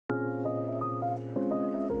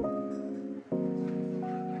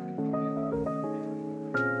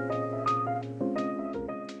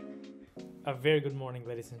A very good morning,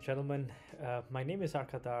 ladies and gentlemen. My name is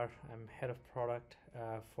Arka Dhar. I'm head of product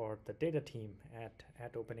for the data team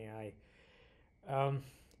at OpenAI. Um,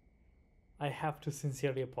 I have to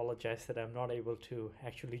sincerely apologize that I'm not able to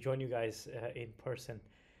actually join you guys in person.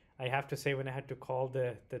 I have to say, when I had to call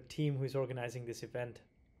the team who is organizing this event,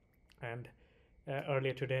 and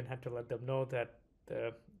earlier today, and had to let them know that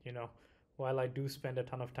the you know while I do spend a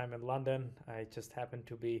ton of time in London, I just happen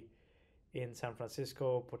to be in San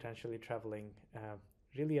Francisco, potentially traveling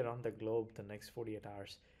really around the globe the next 48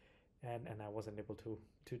 hours. And I wasn't able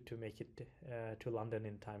to make it to London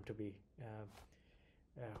in time to be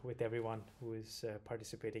with everyone who is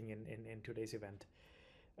participating in today's event.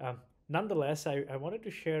 Um, Nonetheless, I wanted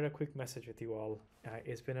to share a quick message with you all.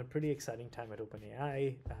 It's been a pretty exciting time at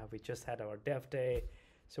OpenAI. We just had our Dev Day,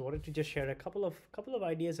 so I wanted to just share a couple of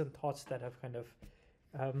ideas and thoughts that have kind of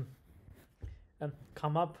um,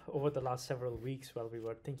 come up over the last several weeks while we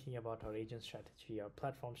were thinking about our agent strategy, our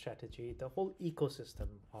platform strategy, the whole ecosystem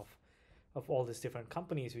of all these different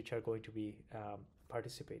companies which are going to be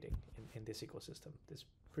participating in this ecosystem, this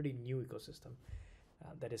pretty new ecosystem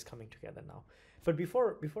that is coming together now. But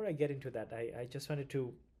before I get into that, I just wanted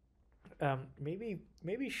to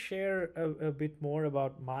maybe share a bit more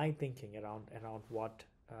about my thinking around what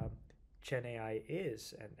Gen AI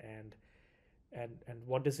is and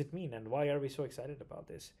what does it mean and why are we so excited about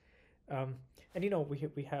this. And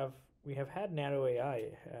we have had narrow AI.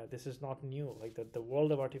 This is not new. Like the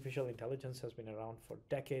world of artificial intelligence has been around for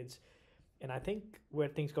decades. And I think where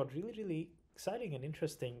things got really exciting and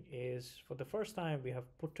interesting is, for the first time, we have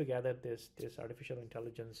put together this artificial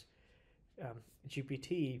intelligence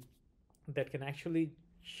GPT that can actually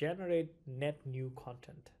generate net new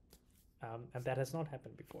content. And that has not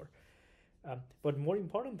happened before. But more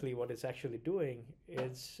importantly, what it's actually doing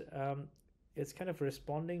is it's kind of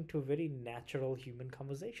responding to very natural human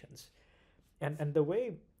conversations. And the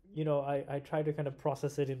way, I try to kind of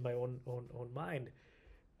process it in my own mind.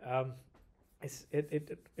 Um,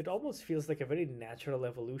 it almost feels like a very natural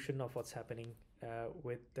evolution of what's happening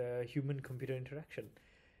with human computer interaction.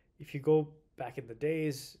 If you go back in the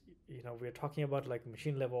days, we're talking about like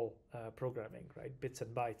machine level programming, right? Bits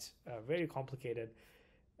and bytes, very complicated,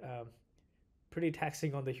 um, pretty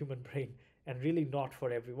taxing on the human brain, and really not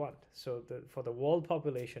for everyone. So for the world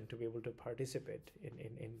population to be able to participate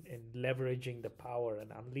in leveraging the power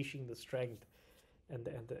and unleashing the strength and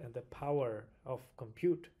the power of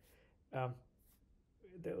compute, um,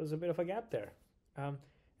 there was a bit of a gap there. Um,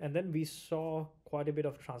 and then we saw quite a bit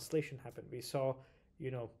of translation happen. We saw,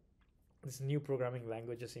 you know, these new programming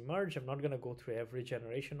languages emerge. I'm not going to go through every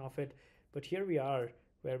generation of it, but here we are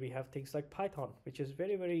where we have things like Python, which is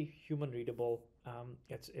very human readable.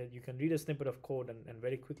 You can read a snippet of code and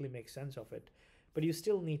very quickly make sense of it, but you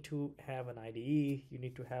still need to have an IDE. You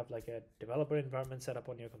need to have like a developer environment set up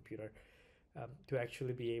on your computer to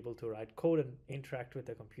actually be able to write code and interact with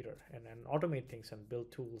the computer and automate things and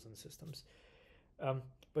build tools and systems.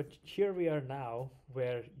 But here we are now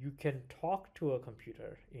where you can talk to a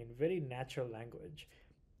computer in very natural language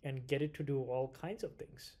and get it to do all kinds of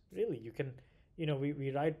things. Really, you can,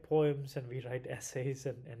 we write poems and we write essays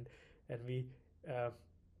and we uh,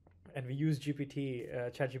 and we use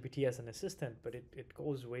ChatGPT as an assistant, but it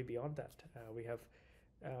goes way beyond that. We have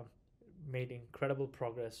uh, made incredible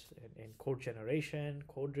progress in code generation,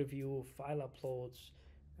 code review, file uploads,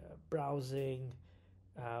 browsing.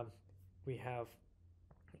 Um, we have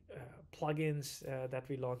plugins that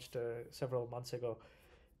we launched several months ago,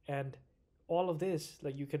 and all of this,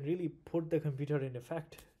 like, you can really put the computer in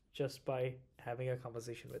effect just by having a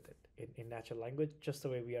conversation with it in natural language, just the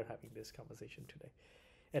way we are having this conversation today.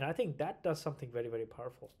 And I think that does something very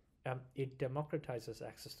powerful. It democratizes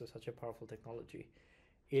access to such a powerful technology.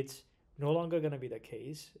 It's no longer going to be the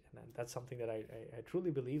case, and that's something that I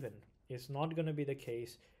truly believe in. It's not going to be the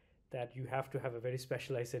case that you have to have a very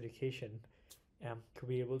specialized education to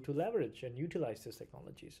be able to leverage and utilize these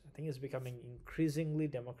technologies. I think it's becoming increasingly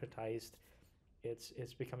democratized.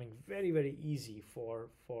 It's becoming very easy for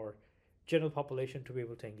general population to be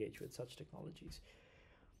able to engage with such technologies.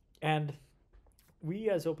 And we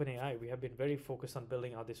as OpenAI, we have been very focused on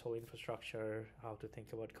building out this whole infrastructure, how to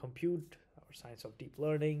think about compute, our science of deep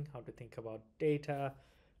learning, how to think about data,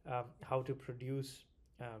 how to produce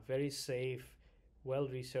very safe,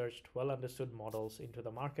 well-researched, well-understood models into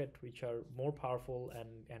the market, which are more powerful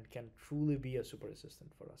and can truly be a super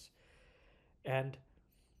assistant for us. And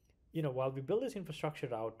while we build this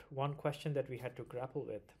infrastructure out, one question that we had to grapple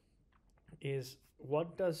with is,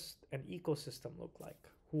 what does an ecosystem look like?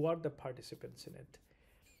 Who are the participants in it?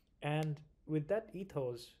 And with that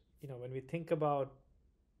ethos, when we think about,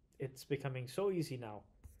 it's becoming so easy now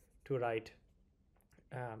to write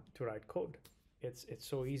to write code. It's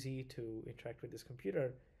so easy to interact with this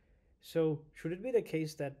computer. So should it be the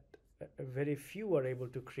case that very few are able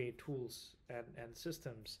to create tools and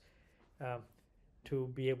systems um, to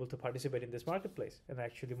be able to participate in this marketplace and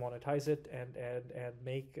actually monetize it and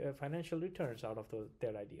make financial returns out of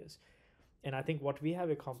their ideas? And I think what we have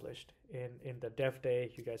accomplished in the dev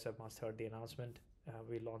day, you guys have must heard the announcement.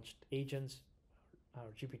 We launched agents,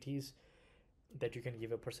 GPTs, that you can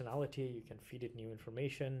give a personality, you can feed it new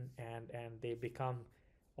information, and they become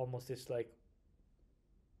almost this like,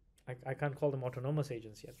 I can't call them autonomous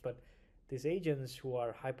agents yet, but these agents who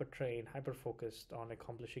are hyper trained, hyper focused on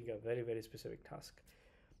accomplishing a very, very specific task.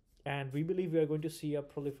 And we believe we are going to see a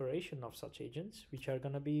proliferation of such agents, which are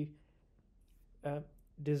going to be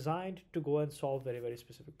designed to go and solve very, very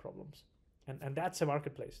specific problems. And that's a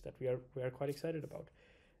marketplace that we are quite excited about.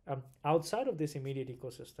 Outside of this immediate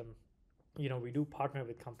ecosystem, we do partner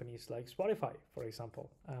with companies like Spotify, for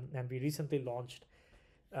example, and we recently launched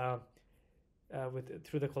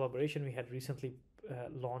through the collaboration we had recently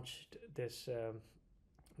launched this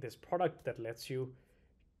product that lets you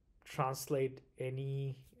translate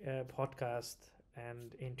any podcast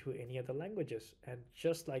and into any other languages, and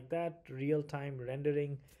just like that, real time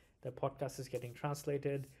rendering, the podcast is getting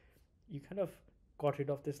translated. You kind of got rid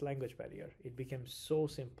of this language barrier. It became so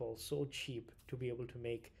simple, so cheap to be able to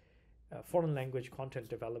make foreign language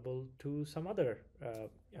content available to some other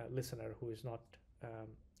listener who is not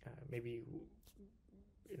maybe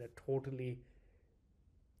in a totally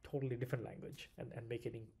different language, and make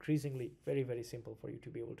it increasingly very, very simple for you to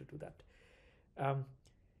be able to do that.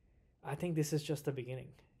 I think this is just the beginning,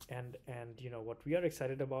 and what we are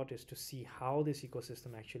excited about is to see how this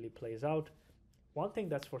ecosystem actually plays out. One thing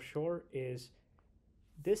that's for sure is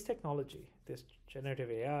this technology, this generative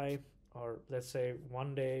AI, or let's say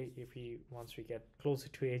one day, once we get closer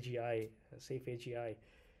to AGI, safe AGI,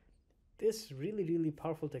 this really, really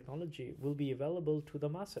powerful technology will be available to the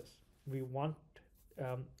masses. We want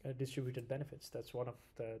distributed benefits. That's one of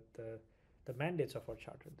the mandates of our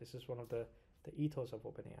charter. This is one of the ethos of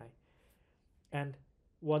OpenAI. And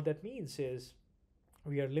what that means is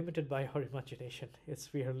we are limited by our imagination.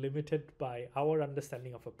 We are limited by our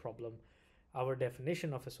understanding of a problem, our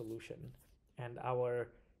definition of a solution, and our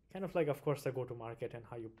kind of like, of course, the go-to-market and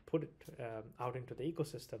how you put it out into the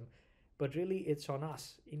ecosystem. But really, it's on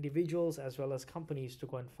us, individuals as well as companies, to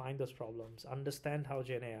go and find those problems, understand how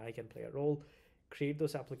Gen AI can play a role, create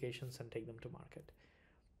those applications, and take them to market.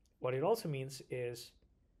 What it also means is,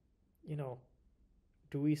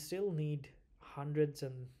 do we still need hundreds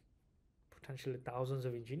and potentially thousands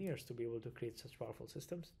of engineers to be able to create such powerful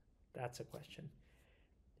systems? That's a question.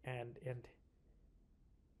 And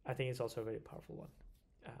I think it's also a very powerful one.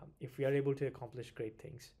 If we are able to accomplish great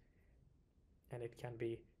things, and it can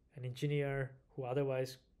be an engineer who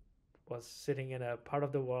otherwise was sitting in a part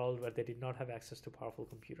of the world where they did not have access to powerful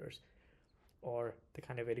computers or the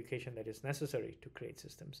kind of education that is necessary to create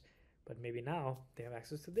systems, but maybe now they have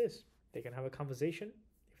access to this. They can have a conversation.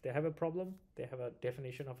 If they have a problem, they have a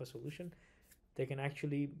definition of a solution, they can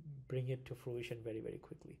actually bring it to fruition very, very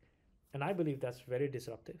quickly. And I believe that's very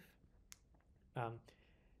disruptive.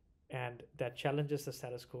 And that challenges the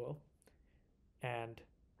status quo, and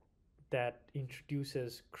that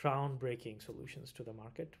introduces groundbreaking solutions to the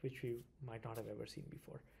market, which we might not have ever seen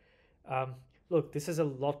before. Look, this is a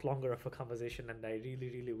lot longer of a conversation, and I really,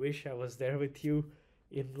 really wish I was there with you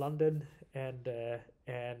in London and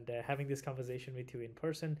having this conversation with you in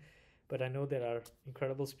person. But I know there are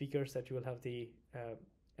incredible speakers that you will have the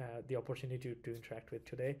opportunity to interact with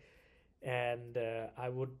today, and I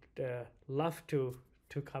would love to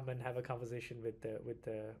come and have a conversation with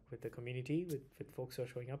the community, with folks who are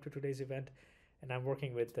showing up to today's event. And I'm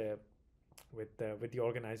working with the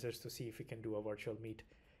organizers to see if we can do a virtual meet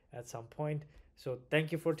at some point. So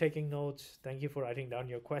thank you for taking notes. Thank you for writing down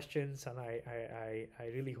your questions, and I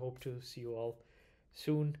really hope to see you all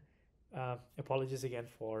soon. Apologies again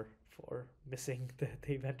for missing the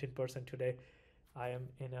event in person today. I am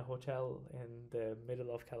in a hotel in the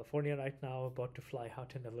middle of California right now, about to fly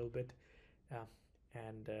out in a little bit.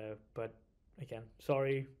 But again,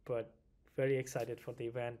 sorry, but very excited for the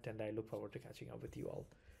event, and I look forward to catching up with you all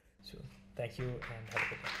soon. Thank you, and have a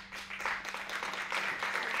good day.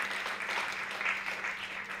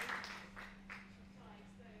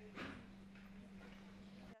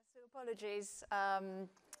 So apologies,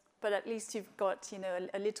 but at least you've got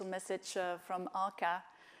a little message from Arka,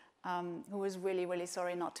 who was really, really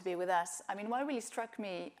sorry not to be with us. I mean, what really struck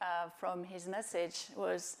me from his message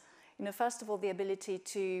was, first of all, the ability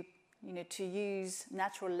to use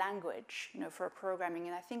natural language, for programming,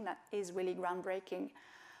 and I think that is really groundbreaking.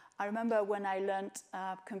 I remember when I learned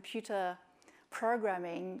computer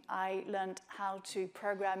programming, I learned how to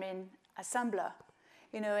program in assembler,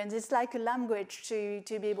 and it's like a language to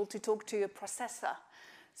be able to talk to a processor.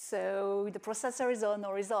 So the processor is on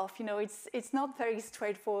or is off. It's not very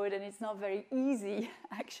straightforward, and it's not very easy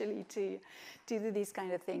actually to do these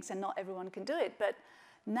kind of things, and not everyone can do it. But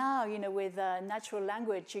now, with natural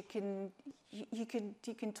language, you can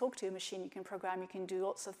talk to a machine, you can program, you can do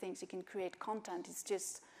lots of things, you can create content. It's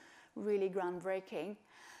just really groundbreaking.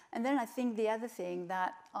 And then I think the other thing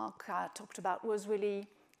that Arka talked about was really,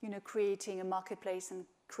 creating a marketplace and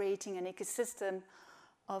creating an ecosystem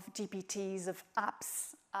of GPTs, of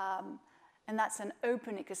apps. And that's an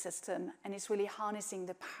open ecosystem, and it's really harnessing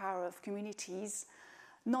the power of communities,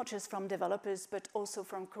 not just from developers, but also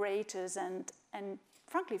from creators and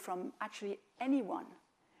frankly, from actually anyone,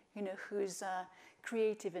 who's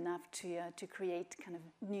creative enough to create kind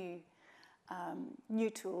of new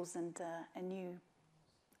tools and new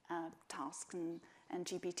tasks and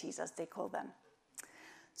GPTs, as they call them.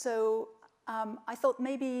 So I thought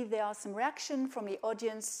maybe there are some reaction from the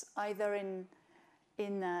audience, either in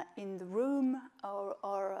the room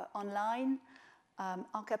or online.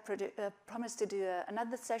 Arka promised to do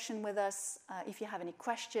another session with us. If you have any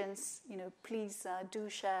questions, please do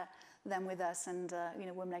share them with us, and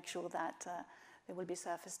we'll make sure that they will be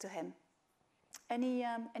surfaced to him.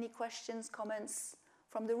 Any questions, comments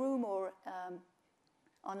from the room or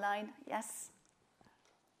online? Yes.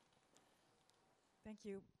 Thank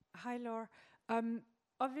you. Hi, Laure.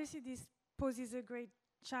 Obviously, this poses a great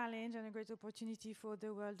challenge and a great opportunity for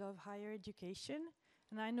the world of higher education.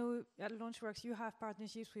 And I know at Launchworks you have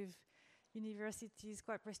partnerships with universities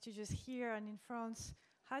quite prestigious here and in France.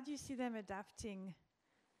 How do you see them adapting?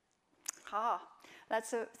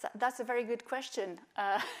 That's a very good question.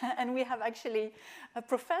 And we have actually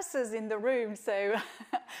professors in the room, so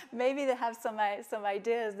maybe they have some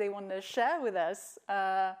ideas they want to share with us.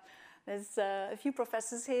 There's a few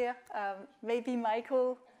professors here. Maybe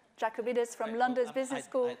Michael Jacobidis from London's Business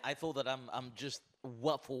School. I thought that I'm just,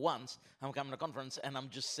 for once, I'm coming to a conference and I'm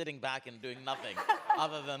just sitting back and doing nothing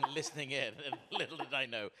other than listening in. And little did I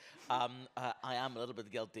know. I am a little bit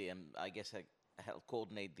guilty, and I guess I help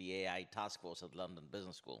coordinate the AI task force at London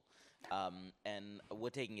Business School. And we're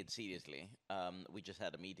taking it seriously. We just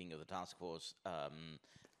had a meeting of the task force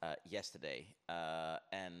yesterday,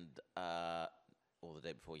 or the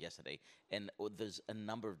day before yesterday, and there's a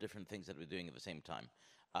number of different things that we're doing at the same time.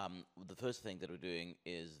 The first thing that we're doing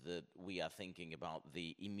is that we are thinking about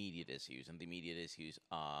the immediate issues, and the immediate issues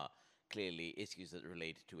are clearly issues that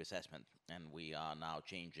relate to assessment, and we are now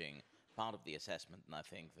changing part of the assessment, and I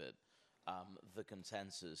think that the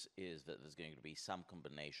consensus is that there's going to be some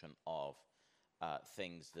combination of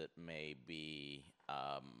things that may be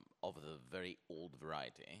of the very old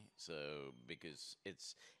variety. So, because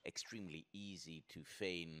it's extremely easy to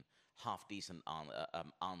feign half-decent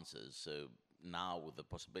answers. So now with the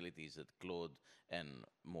possibilities that Claude, and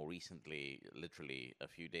more recently, literally a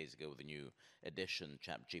few days ago, the new edition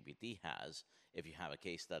ChatGPT has, if you have a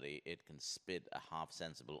case study, it can spit a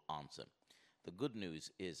half-sensible answer. The good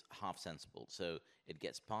news is half-sensible, so it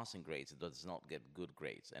gets passing grades, it does not get good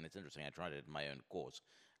grades. And it's interesting, I tried it in my own course,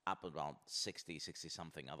 up about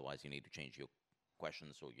 60-something, otherwise you need to change your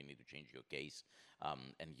questions or you need to change your case,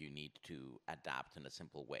 and you need to adapt in a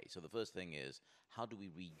simple way. So the first thing is, how do we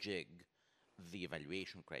rejig the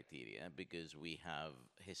evaluation criteria? Because we have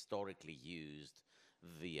historically used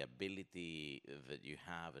the ability that you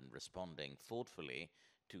have in responding thoughtfully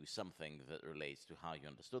to something that relates to how you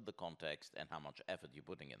understood the context and how much effort you're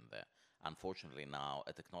putting in there. Unfortunately, now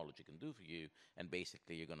a technology can do for you, and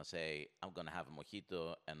basically you're going to say, I'm going to have a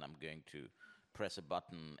mojito and I'm going to press a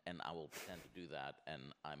button and I will pretend to do that, and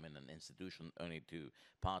I'm in an institution only to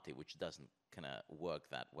party, which doesn't kind of work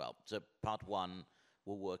that well. So part one,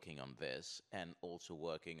 we're working on this, and also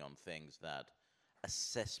working on things that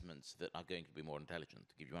assessments that are going to be more intelligent.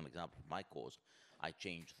 To give you one example of my course, I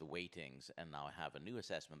changed the weightings, and now I have a new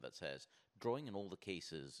assessment that says, drawing in all the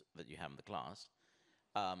cases that you have in the class,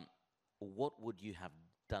 what would you have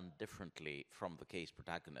done differently from the case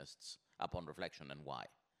protagonists upon reflection, and why?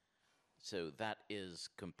 So that is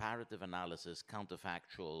comparative analysis,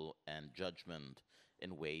 counterfactual, and judgment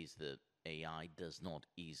in ways that AI does not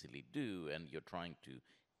easily do, and you're trying to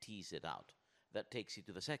tease it out. That takes you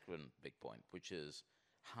to the second big point, which is,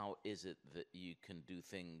 how is it that you can do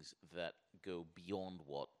things that go beyond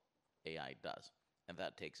what AI does? And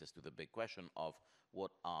that takes us to the big question of,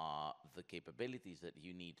 what are the capabilities that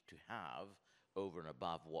you need to have over and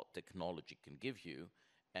above what technology can give you?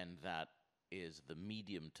 And that is the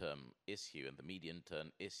medium-term issue. And the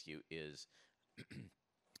medium-term issue is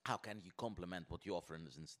how can you complement what you offer in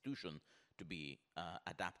this institution to be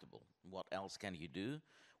adaptable? What else can you do?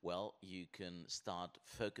 Well, you can start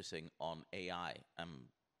focusing on AI. I'm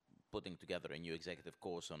putting together a new executive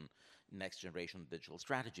course on next generation digital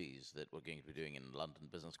strategies that we're going to be doing in London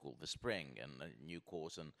Business School this spring, and a new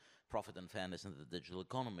course on profit and fairness in the digital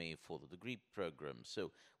economy for the degree program.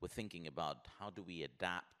 So we're thinking about how do we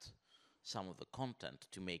adapt some of the content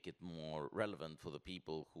to make it more relevant for the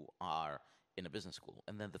people who are in a business school.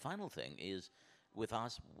 And then the final thing is, with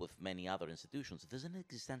us, with many other institutions, there's an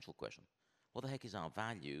existential question. What the heck is our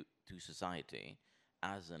value to society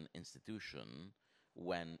as an institution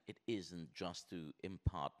when it isn't just to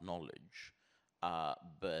impart knowledge,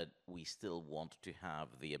 but we still want to have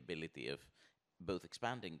the ability of both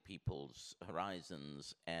expanding people's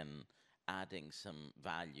horizons and adding some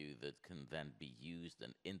value that can then be used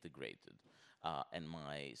and integrated. And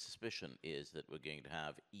my suspicion is that we're going to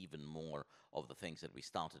have even more of the things that we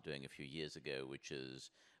started doing a few years ago, which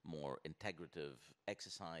is more integrative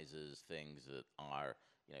exercises, things that are,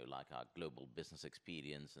 you know, like our global business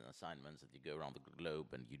experience and assignments that you go around the globe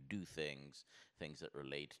and you do things that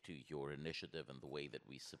relate to your initiative and the way that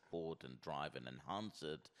we support and drive and enhance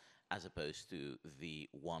it, as opposed to the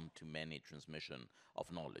one-to-many transmission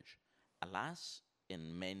of knowledge. Alas,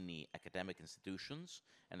 in many academic institutions,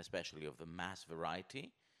 and especially of the mass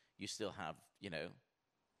variety, you still have, you know,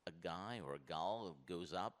 a guy or a gal who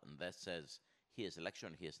goes up and that says, here's a lecture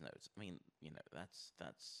and here's notes. I mean, you know,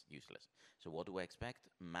 that's useless. So what do I expect?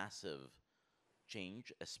 Massive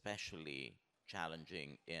change, especially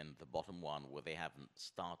challenging in the bottom one where they haven't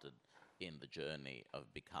started in the journey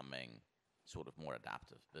of becoming sort of more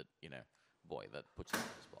adaptive. That, you know, boy, that puts you on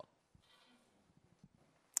the spot.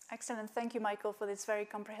 Excellent. Thank you, Michael, for this very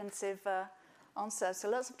comprehensive answer. So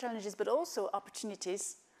lots of challenges, but also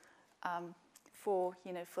opportunities for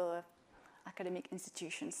academic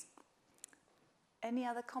institutions. Any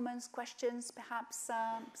other comments, questions, perhaps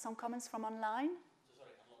some comments from online? So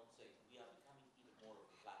sorry, I'm not saying we are becoming even more of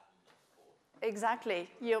a platform than before. Exactly.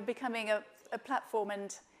 You're becoming a platform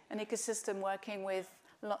and an ecosystem working with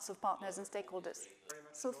lots of partners and stakeholders.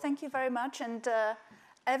 So thank you very much. And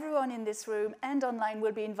everyone in this room and online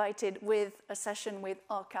will be invited with a session with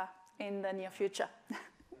Arka in the near future.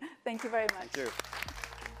 Thank you very much. Thank you.